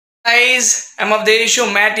Guys, I'm Avdhesh, your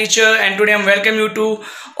math teacher, and today I'm welcome you to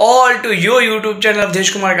all to your YouTube channel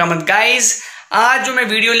Avdhesh Kumar kamat. Guys, आज जो मैं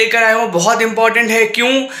video लेकर आया हूँ बहुत important है।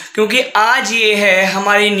 क्योंकि आज ये है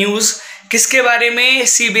हमारी न्यूज़ किसके बारे में,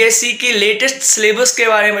 सीबीएसई के लेटेस्ट सिलेबस के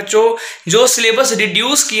बारे में। बच्चों, जो सिलेबस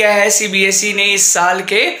रिड्यूस किया है सीबीएसई ने इस साल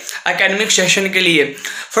के एकेडमिक सेशन के लिए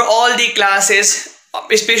for all the classes,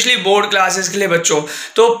 specially board classes के लिए बच्चों।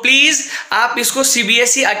 तो प्लीज़ आप इसको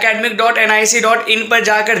cbse.academic.nic.in पर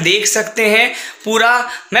जाकर देख सकते हैं। पूरा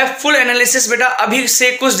मैं फुल एनालिसिस बेटा अभी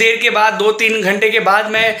से कुछ देर के बाद 2-3 घंटे के बाद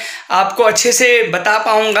मैं आपको अच्छे से बता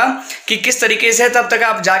पाऊंगा कि किस तरीके से है। तब तक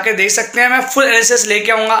आप जाकर देख सकते हैं। मैं फुल एनालिसिस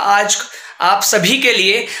लेके आऊँगा आज आप सभी के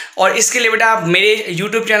लिए, और इसके लिए बेटा आप मेरे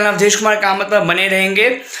YouTube चैनल अवधेश कुमार कामत पर बने रहेंगे।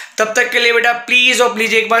 तब तक के लिए बेटा प्लीज़ और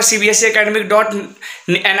प्लीज़ एक बार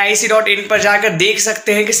cbseacademic.nic.in पर जाकर देख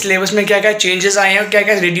सकते हैं कि सिलेबस में क्या क्या चेंजेस आए हैं और क्या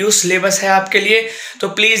क्या रिड्यूस सिलेबस है आपके लिए। तो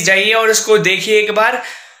प्लीज़ जाइए और इसको देखिए एक बार।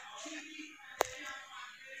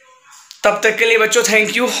 तब तक के लिए बच्चों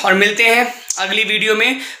थैंक यू, और मिलते हैं अगली वीडियो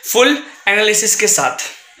में फुल एनालिसिस के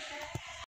साथ।